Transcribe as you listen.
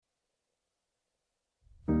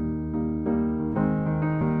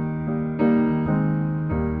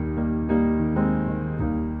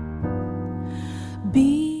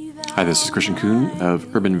Hi, this is Christian Kuhn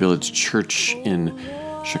of Urban Village Church in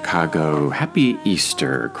Chicago. Happy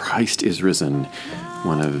Easter. Christ is risen.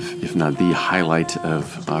 One of, if not the highlight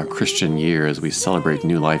of our Christian year as we celebrate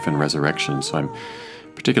new life and resurrection. So I'm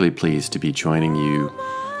particularly pleased to be joining you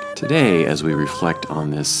today as we reflect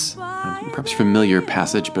on this perhaps familiar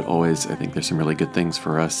passage, but always I think there's some really good things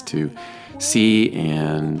for us to see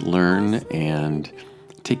and learn and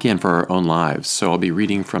take in for our own lives. So I'll be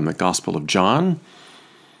reading from the Gospel of John,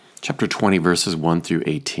 chapter 20, verses 1 through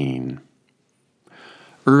 18.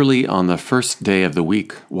 Early on the first day of the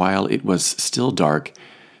week, while it was still dark,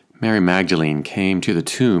 Mary Magdalene came to the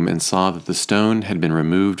tomb and saw that the stone had been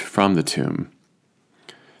removed from the tomb.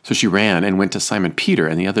 So she ran and went to Simon Peter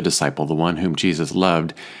and the other disciple, the one whom Jesus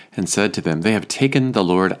loved, and said to them, "They have taken the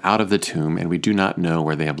Lord out of the tomb, and we do not know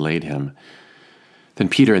where they have laid him." Then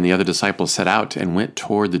Peter and the other disciple set out and went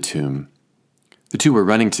toward the tomb. The two were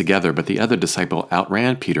running together, but the other disciple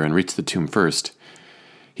outran Peter and reached the tomb first.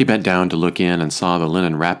 He bent down to look in and saw the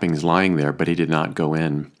linen wrappings lying there, but he did not go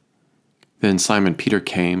in. Then Simon Peter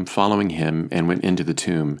came, following him, and went into the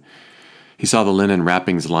tomb. He saw the linen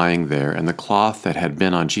wrappings lying there, and the cloth that had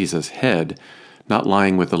been on Jesus' head, not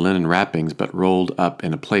lying with the linen wrappings, but rolled up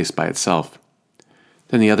in a place by itself.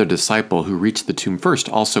 Then the other disciple who reached the tomb first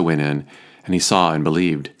also went in, and he saw and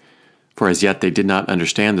believed. For as yet they did not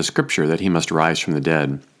understand the scripture that he must rise from the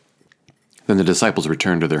dead. Then the disciples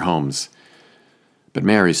returned to their homes. But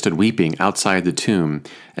Mary stood weeping outside the tomb.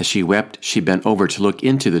 As she wept, she bent over to look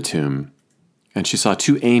into the tomb. And she saw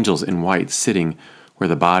two angels in white sitting where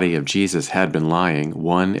the body of Jesus had been lying,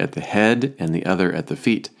 one at the head and the other at the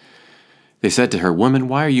feet. They said to her, "Woman,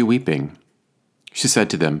 why are you weeping?" She said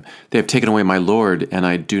to them, "They have taken away my Lord, and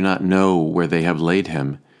I do not know where they have laid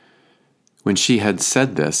him." When she had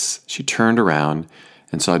said this, she turned around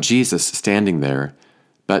and saw Jesus standing there,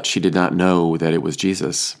 but she did not know that it was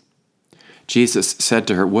Jesus. Jesus said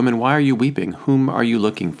to her, "Woman, why are you weeping? Whom are you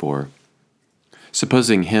looking for?"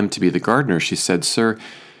 Supposing him to be the gardener, she said, "Sir,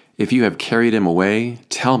 if you have carried him away,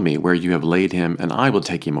 tell me where you have laid him, and I will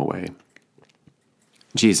take him away."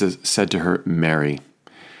 Jesus said to her, "Mary."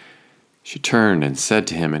 She turned and said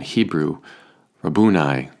to him in Hebrew,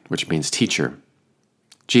 "Rabboni," which means teacher.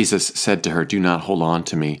 Jesus said to her, "Do not hold on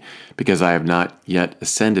to me, because I have not yet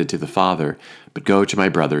ascended to the Father, but go to my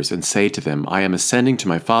brothers and say to them, I am ascending to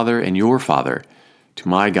my Father and your Father, to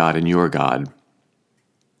my God and your God."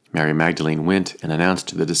 Mary Magdalene went and announced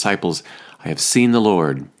to the disciples, "I have seen the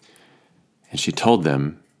Lord." And she told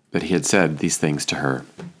them that he had said these things to her.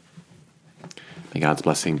 May God's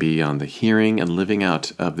blessing be on the hearing and living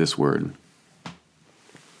out of this word.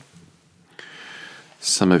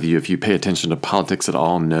 Some of you, if you pay attention to politics at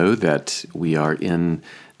all, know that we are in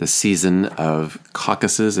the season of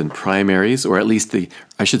caucuses and primaries, or at least the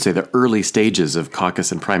early stages of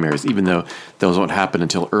caucus and primaries, even though those won't happen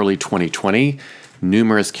until early 2020.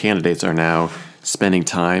 Numerous candidates are now spending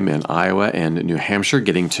time in Iowa and New Hampshire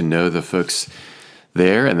getting to know the folks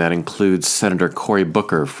there, and that includes Senator Cory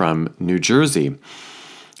Booker from New Jersey.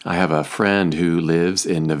 I have a friend who lives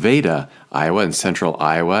in Nevada, Iowa, in central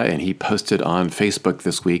Iowa, and he posted on Facebook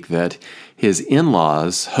this week that his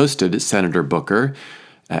in-laws hosted Senator Booker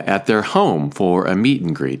at their home for a meet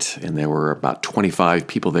and greet, and there were about 25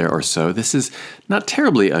 people there or so. This is not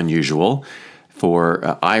terribly unusual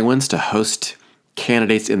for Iowans to host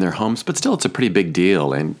candidates in their homes, but still it's a pretty big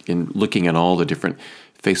deal. And in looking at all the different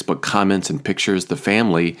Facebook comments and pictures, the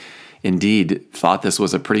family indeed thought this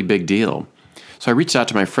was a pretty big deal. So I reached out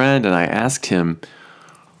to my friend and I asked him,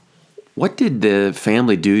 what did the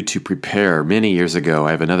family do to prepare? Many years ago,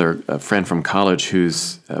 I have another friend from college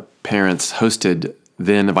whose parents hosted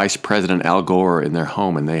then Vice President Al Gore in their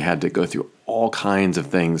home, and they had to go through all kinds of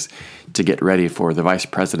things to get ready for the vice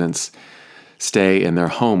president's stay in their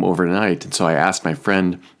home overnight. And so I asked my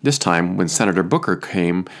friend this time, when Senator Booker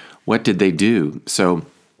came, what did they do? So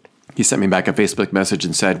he sent me back a Facebook message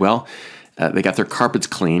and said, well, they got their carpets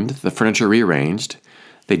cleaned, the furniture rearranged,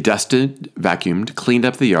 they dusted, vacuumed, cleaned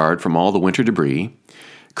up the yard from all the winter debris,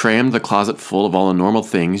 crammed the closet full of all the normal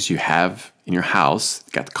things you have in your house,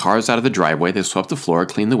 got the cars out of the driveway, they swept the floor,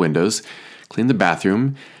 cleaned the windows, cleaned the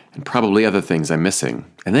bathroom, and probably other things I'm missing.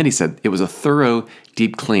 And then he said it was a thorough,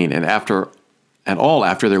 deep clean, and after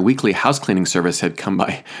their weekly house cleaning service had come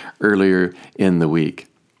by earlier in the week.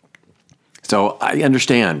 So I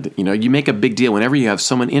understand, you make a big deal whenever you have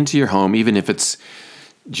someone into your home, even if it's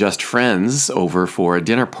just friends over for a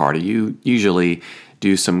dinner party, you usually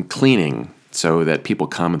do some cleaning so that people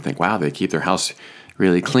come and think, wow, they keep their house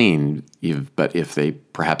really clean. But if they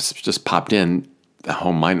perhaps just popped in, the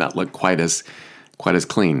home might not look quite as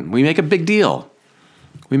clean. We make a big deal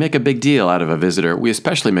We make a big deal out of a visitor. We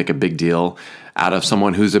especially make a big deal out of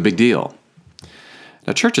someone who's a big deal.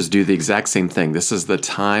 Now, churches do the exact same thing. This is the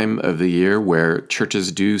time of the year where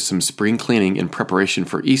churches do some spring cleaning in preparation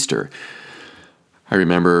for Easter. I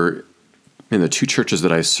remember in the two churches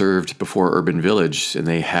that I served before Urban Village, and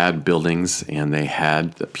they had buildings, and they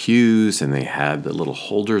had the pews, and they had the little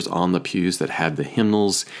holders on the pews that had the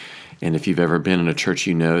hymnals. And if you've ever been in a church,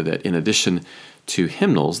 you know that in addition to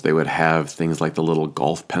hymnals, they would have things like the little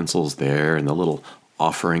golf pencils there and the little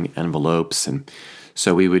offering envelopes. And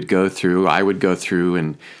so I would go through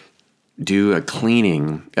and do a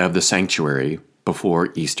cleaning of the sanctuary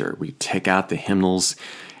before Easter. We'd take out the hymnals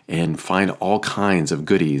and find all kinds of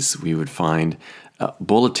goodies. We would find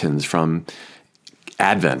bulletins from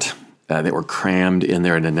Advent that were crammed in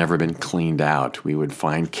there and had never been cleaned out. We would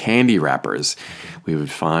find candy wrappers. We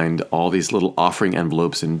would find all these little offering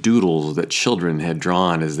envelopes and doodles that children had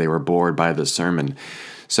drawn as they were bored by the sermon.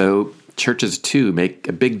 So churches, too, make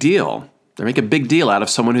a big deal. They make a big deal out of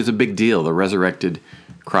someone who's a big deal, the resurrected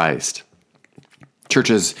Christ.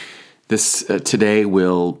 Churches today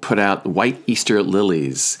will put out white Easter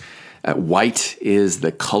lilies. White is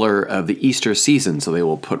the color of the Easter season, so they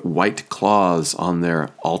will put white cloths on their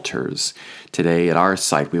altars. Today at our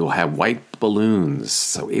site, we will have white balloons,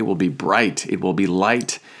 so it will be bright, it will be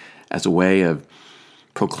light as a way of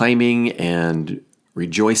proclaiming and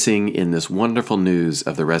rejoicing in this wonderful news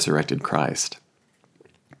of the resurrected Christ.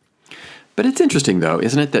 But it's interesting, though,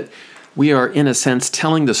 isn't it, that we are, in a sense,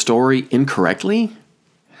 telling the story incorrectly?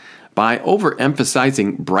 By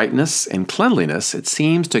overemphasizing brightness and cleanliness, it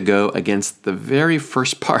seems to go against the very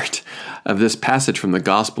first part of this passage from the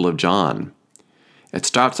Gospel of John. It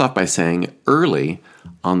starts off by saying, early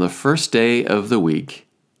on the first day of the week,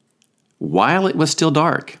 while it was still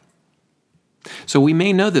dark. So we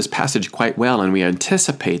may know this passage quite well, and we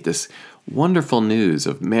anticipate this wonderful news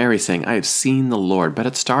of Mary saying, I have seen the Lord. But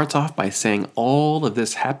it starts off by saying all of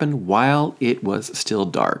this happened while it was still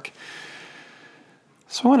dark.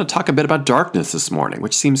 So I want to talk a bit about darkness this morning,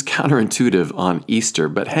 which seems counterintuitive on Easter,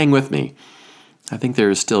 but hang with me. I think there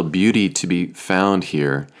is still beauty to be found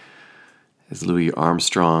here. As Louis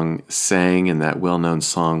Armstrong sang in that well-known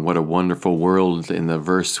song, What a Wonderful World, in the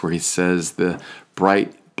verse where he says the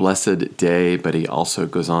bright, blessed day, but he also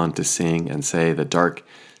goes on to sing and say the dark,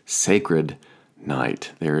 sacred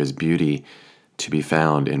night. There is beauty to be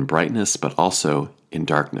found in brightness, but also in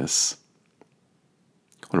darkness.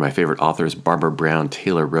 One of my favorite authors, Barbara Brown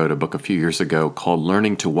Taylor, wrote a book a few years ago called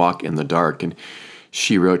Learning to Walk in the Dark. And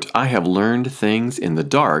she wrote, I have learned things in the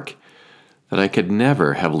dark that I could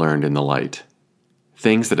never have learned in the light.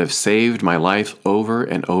 Things that have saved my life over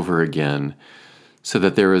and over again. So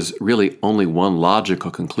that there is really only one logical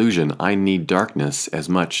conclusion. I need darkness as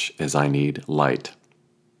much as I need light.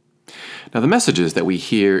 Now, the messages that we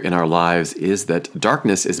hear in our lives is that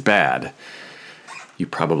darkness is bad. You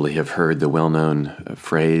probably have heard the well-known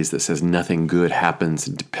phrase that says nothing good happens,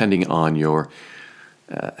 depending on your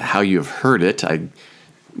how you have heard it. I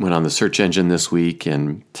went on the search engine this week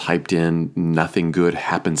and typed in nothing good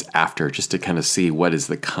happens after just to kind of see what is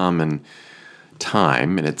the common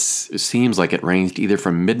time. And it seems like it ranged either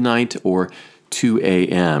from midnight or 2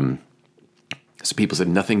 a.m. So people said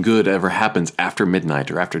nothing good ever happens after midnight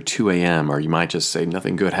or after 2 a.m. Or you might just say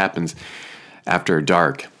nothing good happens after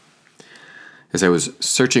dark. As I was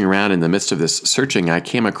searching around in the midst of this searching, I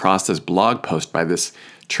came across this blog post by this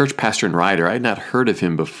church pastor and writer. I had not heard of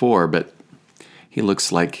him before, but he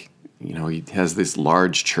looks like, he has this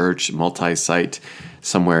large church, multi-site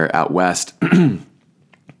somewhere out west. And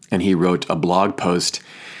he wrote a blog post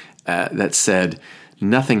that said,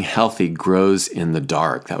 nothing healthy grows in the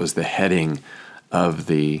dark. That was the heading of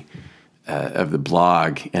the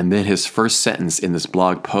blog. And then his first sentence in this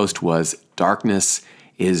blog post was, darkness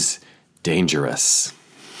is dangerous.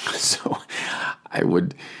 So I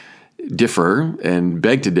would differ and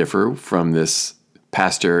beg to differ from this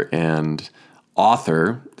pastor and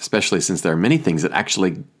author, especially since there are many things that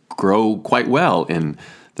actually grow quite well in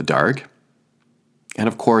the dark. And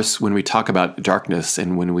of course, when we talk about darkness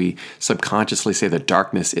and when we subconsciously say that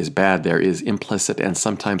darkness is bad, there is implicit and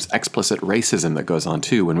sometimes explicit racism that goes on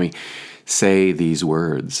too when we say these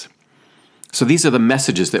words. So these are the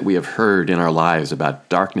messages that we have heard in our lives about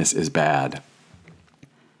darkness is bad.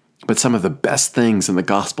 But some of the best things in the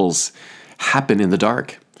Gospels happen in the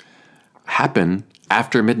dark, happen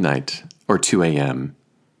after midnight or 2 a.m.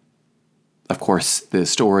 Of course, the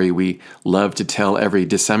story we love to tell every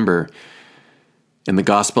December. In the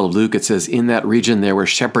Gospel of Luke, it says, in that region there were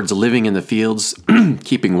shepherds living in the fields,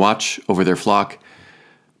 keeping watch over their flock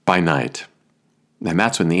by night. And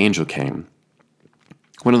that's when the angel came.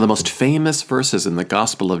 One of the most famous verses in the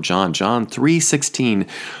Gospel of John, John 3:16,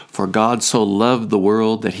 "For God so loved the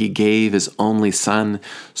world that he gave his only Son,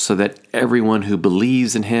 so that everyone who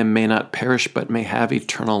believes in him may not perish but may have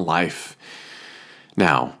eternal life."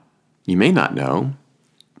 Now, you may not know,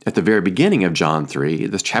 at the very beginning of John 3,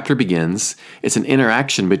 this chapter begins. It's an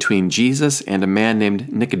interaction between Jesus and a man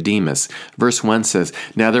named Nicodemus. Verse 1 says,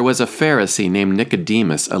 "Now there was a Pharisee named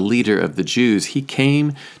Nicodemus, a leader of the Jews. He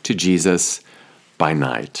came to Jesus by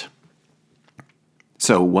night."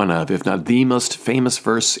 So one of, if not the most famous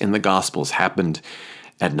verse in the Gospels happened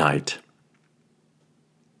at night.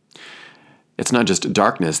 It's not just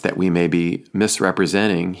darkness that we may be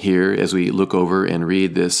misrepresenting here as we look over and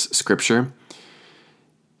read this scripture.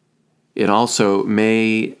 It also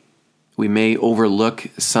we may overlook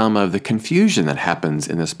some of the confusion that happens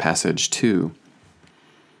in this passage too.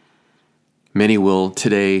 Many will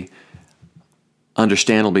today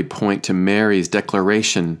understandably point to Mary's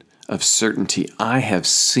declaration of certainty. "I have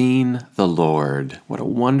seen the Lord." What a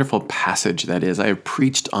wonderful passage that is. I have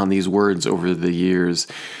preached on these words over the years,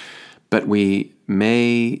 but we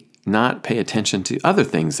may not pay attention to other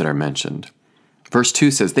things that are mentioned. Verse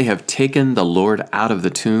 2 says, "They have taken the Lord out of the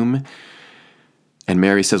tomb." And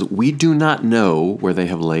Mary says, "We do not know where they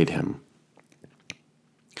have laid him."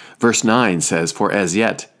 Verse 9 says, "For as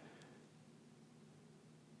yet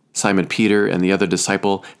Simon Peter and the other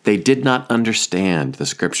disciple, they did not understand the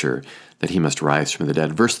scripture that he must rise from the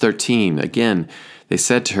dead." Verse 13, again, they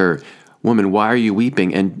said to her, "Woman, why are you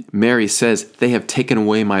weeping?" And Mary says, "They have taken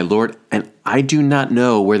away my Lord, and I do not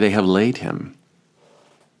know where they have laid him."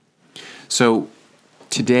 So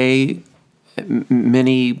today,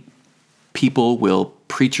 many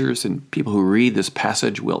preachers and people who read this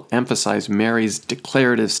passage will emphasize Mary's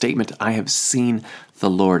declarative statement, "I have seen the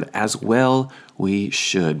Lord," as well we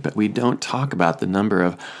should. But we don't talk about the number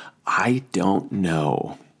of, "I don't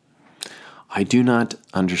know. I do not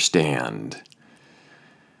understand."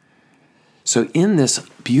 So in this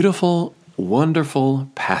beautiful, wonderful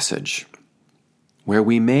passage, where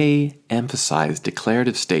we may emphasize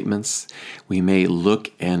declarative statements, we may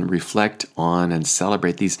look and reflect on and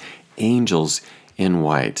celebrate these angels in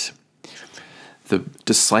white. The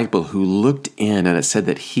disciple who looked in, and it said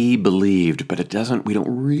that he believed, but we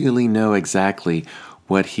don't really know exactly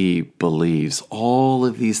what he believes. All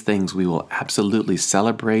of these things we will absolutely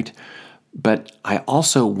celebrate, but I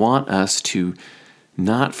also want us to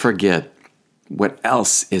not forget what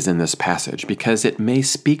else is in this passage, because it may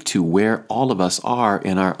speak to where all of us are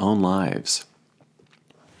in our own lives.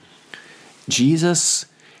 Jesus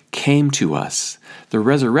came to us, the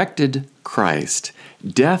resurrected Christ.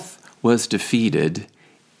 Death was defeated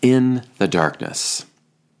in the darkness.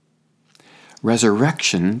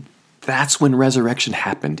 Resurrection, that's when resurrection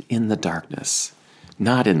happened, in the darkness,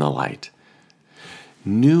 not in the light.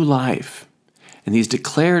 New life. And these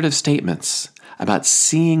declarative statements about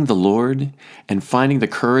seeing the Lord and finding the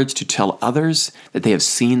courage to tell others that they have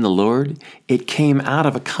seen the Lord, it came out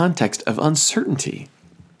of a context of uncertainty.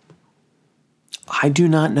 I do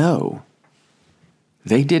not know.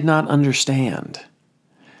 They did not understand.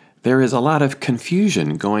 There is a lot of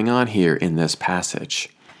confusion going on here in this passage.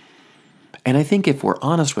 And I think if we're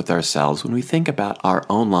honest with ourselves, when we think about our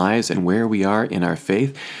own lives and where we are in our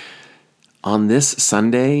faith, on this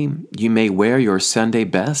Sunday, you may wear your Sunday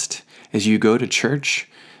best as you go to church.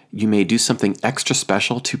 You may do something extra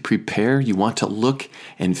special to prepare. You want to look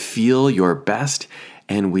and feel your best.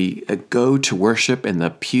 And we go to worship, and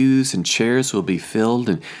the pews and chairs will be filled,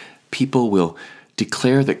 and people will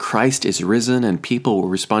declare that Christ is risen, and people will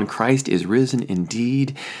respond, "Christ is risen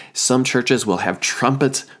indeed." Some churches will have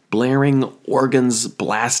trumpets blaring, organs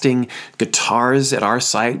blasting, guitars at our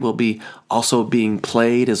site will be also being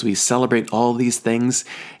played as we celebrate all these things.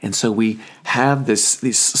 And so we have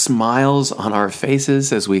these smiles on our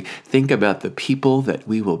faces as we think about the people that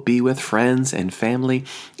we will be with, friends and family.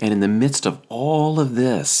 And in the midst of all of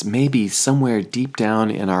this, maybe somewhere deep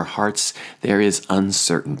down in our hearts, there is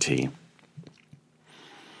uncertainty.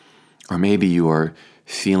 Or maybe you are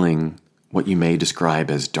feeling what you may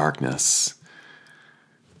describe as darkness.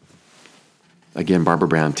 Again, Barbara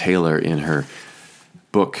Brown Taylor, in her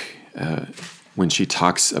book, when she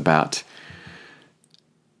talks about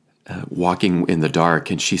walking in the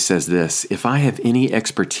dark, and she says this: "If I have any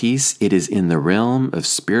expertise, it is in the realm of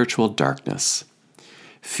spiritual darkness.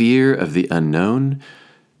 Fear of the unknown,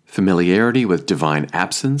 familiarity with divine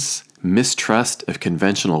absence, mistrust of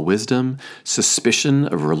conventional wisdom, suspicion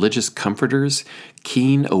of religious comforters,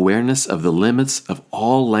 keen awareness of the limits of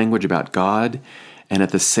all language about God, and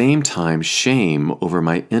at the same time shame over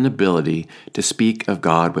my inability to speak of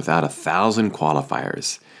God without 1,000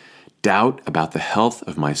 qualifiers. doubt about the health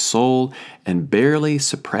of my soul, and barely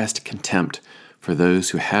suppressed contempt for those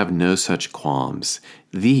who have no such qualms.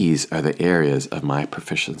 These are the areas of my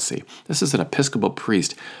proficiency. This is an Episcopal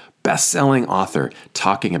priest, best-selling author,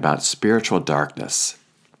 talking about spiritual darkness.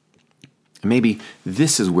 Maybe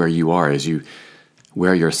this is where you are as you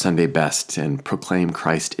wear your Sunday best and proclaim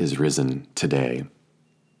Christ is risen today.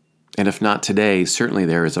 And if not today, certainly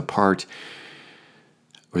there is a part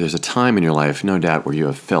or there's a time in your life, no doubt, where you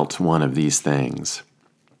have felt one of these things.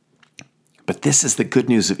 But this is the good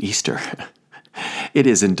news of Easter. It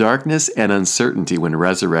is in darkness and uncertainty when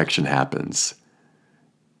resurrection happens.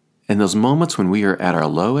 In those moments when we are at our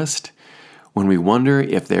lowest, when we wonder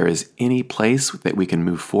if there is any place that we can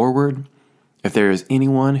move forward, if there is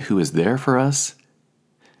anyone who is there for us,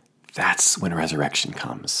 that's when resurrection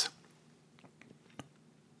comes.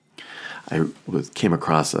 I came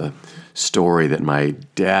across a story that my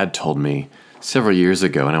dad told me several years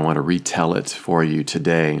ago, and I want to retell it for you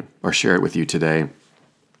today, or share it with you today.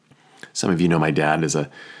 Some of you know my dad is a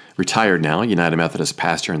retired now United Methodist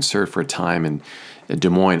pastor and served for a time in Des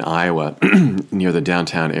Moines, Iowa, near the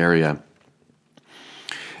downtown area.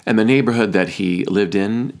 And the neighborhood that he lived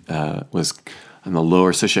in was on the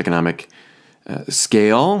lower socioeconomic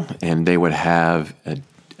scale, and they would have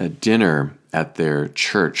a dinner at their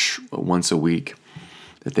church once a week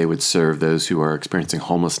that they would serve those who are experiencing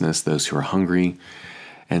homelessness, those who are hungry.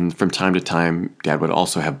 And from time to time, Dad would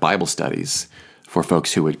also have Bible studies for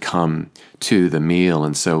folks who would come to the meal.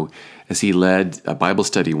 And so as he led a Bible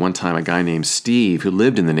study, one time a guy named Steve, who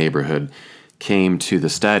lived in the neighborhood, came to the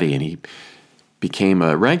study, and he became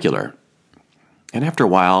a regular. And after a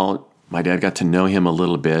while, my dad got to know him a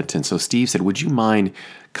little bit, and so Steve said, "Would you mind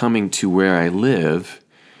coming to where I live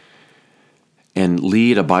and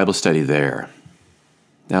lead a Bible study there?"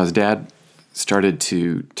 Now, as Dad started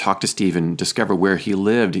to talk to Steve and discover where he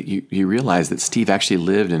lived, he realized that Steve actually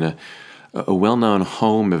lived in a well-known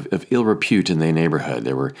home of ill repute in the neighborhood.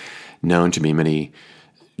 There were known to be many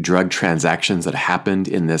drug transactions that happened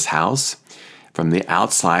in this house. From the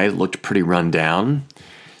outside, it looked pretty run down.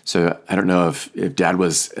 So I don't know if Dad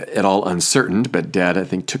was at all uncertain, but Dad, I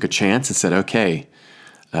think, took a chance and said, "Okay,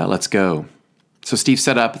 let's go." So Steve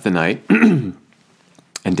set up the night, and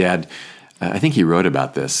Dad, I think he wrote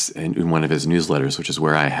about this in one of his newsletters, which is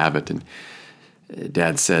where I have it. And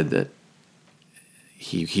Dad said that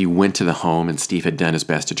he went to the home, and Steve had done his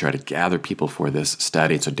best to try to gather people for this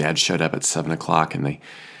study. And so Dad showed up at 7 o'clock, and they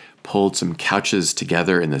pulled some couches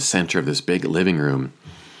together in the center of this big living room.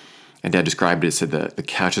 And Dad described it, said that the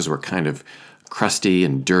couches were kind of crusty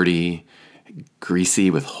and dirty, greasy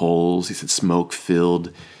with holes. He said smoke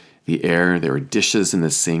filled the air. There were dishes in the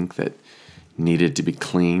sink that needed to be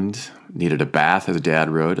cleaned, needed a bath, as Dad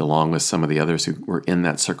wrote, along with some of the others who were in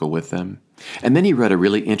that circle with them. And then he wrote a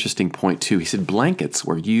really interesting point, too. He said blankets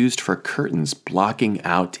were used for curtains, blocking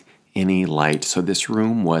out any light. So this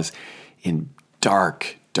room was in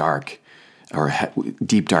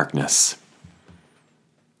deep darkness.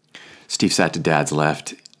 Steve sat to Dad's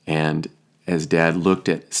left, and as Dad looked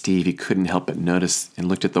at Steve, he couldn't help but notice and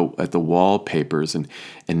looked at the wallpapers and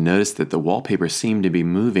noticed that the wallpaper seemed to be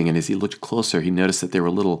moving. And as he looked closer, he noticed that there were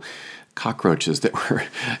little cockroaches that were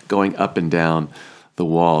going up and down the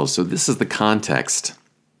walls. So this is the context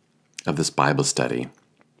of this Bible study.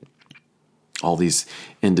 All these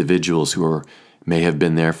individuals who may have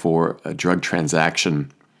been there for a drug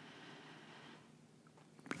transaction.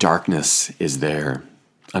 Darkness is there.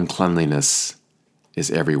 Uncleanliness is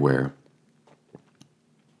everywhere.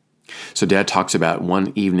 So Dad talks about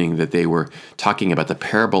one evening that they were talking about the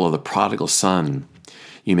parable of the prodigal son.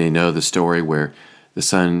 You may know the story where the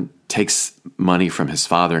son takes money from his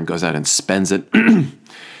father and goes out and spends it and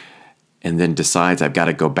then decides, I've got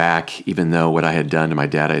to go back, even though what I had done to my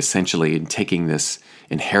dad, I essentially, in taking this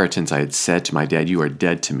inheritance, I had said to my dad, you are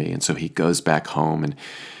dead to me. And so he goes back home and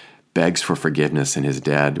begs for forgiveness, and his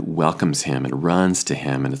dad welcomes him and runs to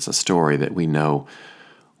him, and it's a story that we know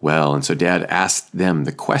well. And so Dad asked them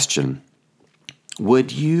the question,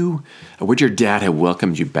 would your dad have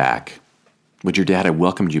welcomed you back? Would your dad have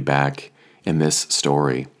welcomed you back in this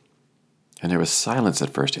story? And there was silence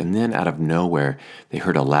at first, and then out of nowhere, they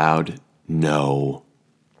heard a loud no.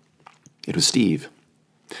 It was Steve.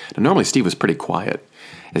 Now, normally Steve was pretty quiet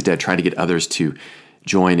as Dad tried to get others to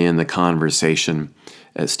join in the conversation.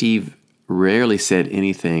 Steve rarely said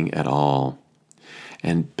anything at all.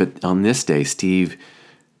 But on this day, Steve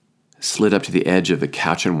slid up to the edge of the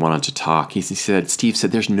couch and wanted to talk. Steve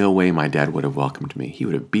said, there's no way my dad would have welcomed me. He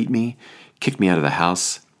would have beat me, kicked me out of the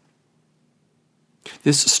house.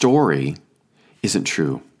 This story isn't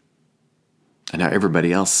true. And now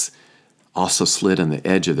everybody else also slid on the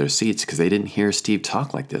edge of their seats because they didn't hear Steve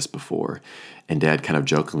talk like this before. And Dad kind of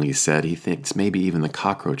jokingly said he thinks maybe even the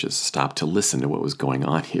cockroaches stopped to listen to what was going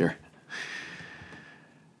on here.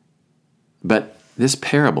 But this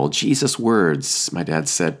parable, Jesus' words, my dad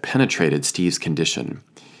said, penetrated Steve's condition.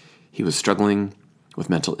 He was struggling with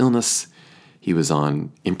mental illness. He was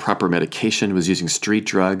on improper medication, was using street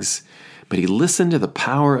drugs. But he listened to the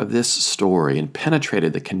power of this story and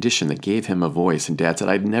penetrated the condition that gave him a voice. And Dad said,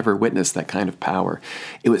 I'd never witnessed that kind of power.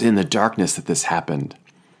 It was in the darkness that this happened.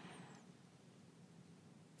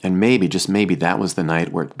 And maybe, just maybe, that was the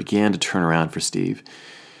night where it began to turn around for Steve.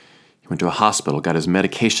 He went to a hospital, got his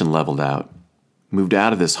medication leveled out, moved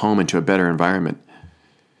out of this home into a better environment.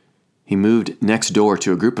 He moved next door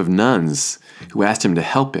to a group of nuns who asked him to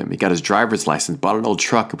help him. He got his driver's license, bought an old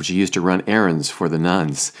truck which he used to run errands for the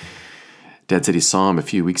nuns. Dad said he saw him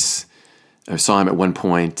at one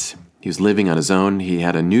point. He was living on his own. He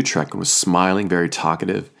had a new truck and was smiling, very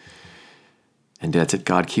talkative. And Dad said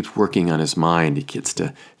God keeps working on his mind. He gets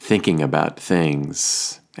to thinking about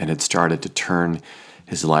things, and it started to turn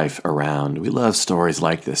his life around. We love stories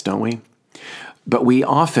like this, don't we? But we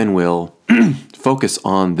often will focus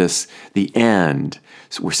on the end,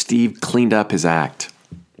 where Steve cleaned up his act,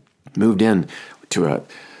 moved in to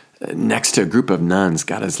next to a group of nuns,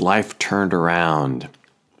 got his life turned around.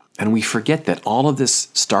 And we forget that all of this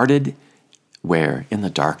started where? In the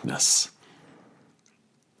darkness.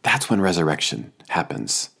 That's when resurrection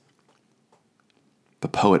happens. The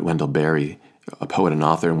poet Wendell Berry, a poet and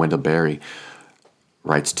author, Wendell Berry,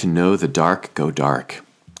 writes, "To know the dark, go dark.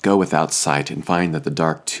 Go without sight and find that the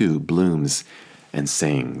dark too blooms and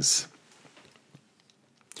sings."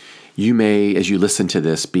 You may, as you listen to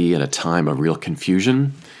this, be in a time of real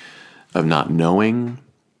confusion, of not knowing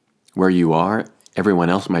where you are. Everyone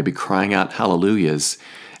else might be crying out hallelujahs,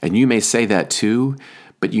 and you may say that too,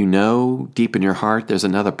 but you know deep in your heart there's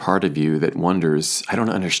another part of you that wonders, I don't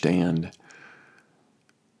understand.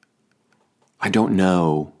 I don't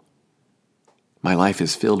know. My life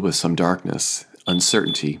is filled with some darkness,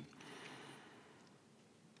 uncertainty.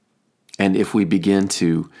 And if we begin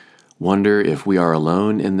to wonder if we are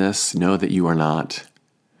alone in this, know that you are not.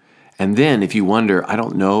 And then if you wonder, I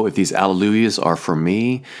don't know if these alleluias are for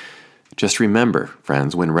me, just remember,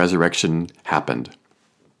 friends, when resurrection happened,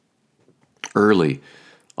 early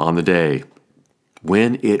on the day,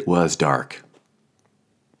 when it was dark,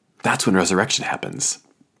 that's when resurrection happens.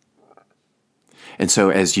 And so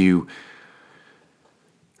as you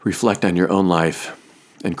reflect on your own life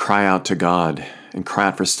and cry out to God and cry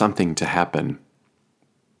out for something to happen,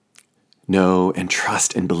 know and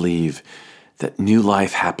trust and believe that new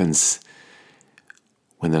life happens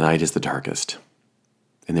when the night is the darkest.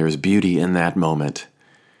 And there is beauty in that moment.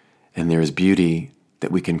 And there is beauty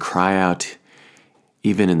that we can cry out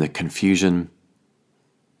even in the confusion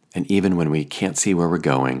and even when we can't see where we're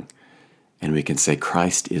going. And we can say,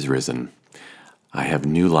 Christ is risen. I have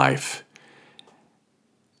new life.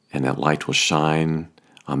 And that light will shine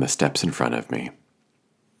on the steps in front of me.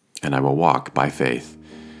 And I will walk by faith,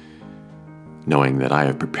 knowing that I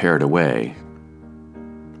have prepared a way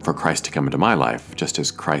for Christ to come into my life, just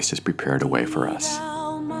as Christ has prepared a way for us.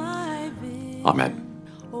 Amen.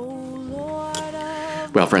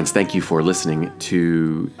 Well, friends, thank you for listening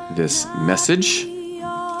to this message.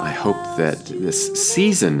 I hope that this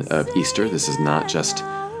season of Easter, this is not just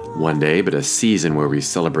one day, but a season where we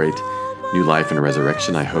celebrate new life and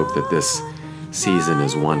resurrection. I hope that this season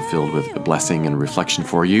is one filled with blessing and reflection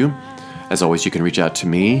for you. As always, you can reach out to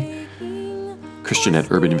me,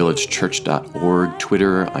 Christian@urbanvillagechurch.org.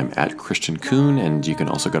 Twitter, I'm @ChristianKoon, and you can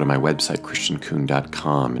also go to my website,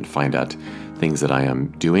 ChristianKoon.com, and find out things that I am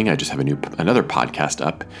doing. I just have another podcast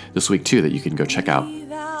up this week too that you can go check out.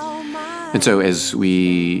 And so as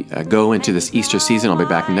we go into this Easter season, I'll be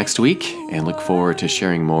back next week and look forward to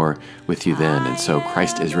sharing more with you then. And so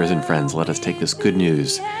Christ is risen, friends. Let us take this good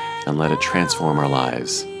news and let it transform our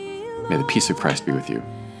lives. May the peace of Christ be with you.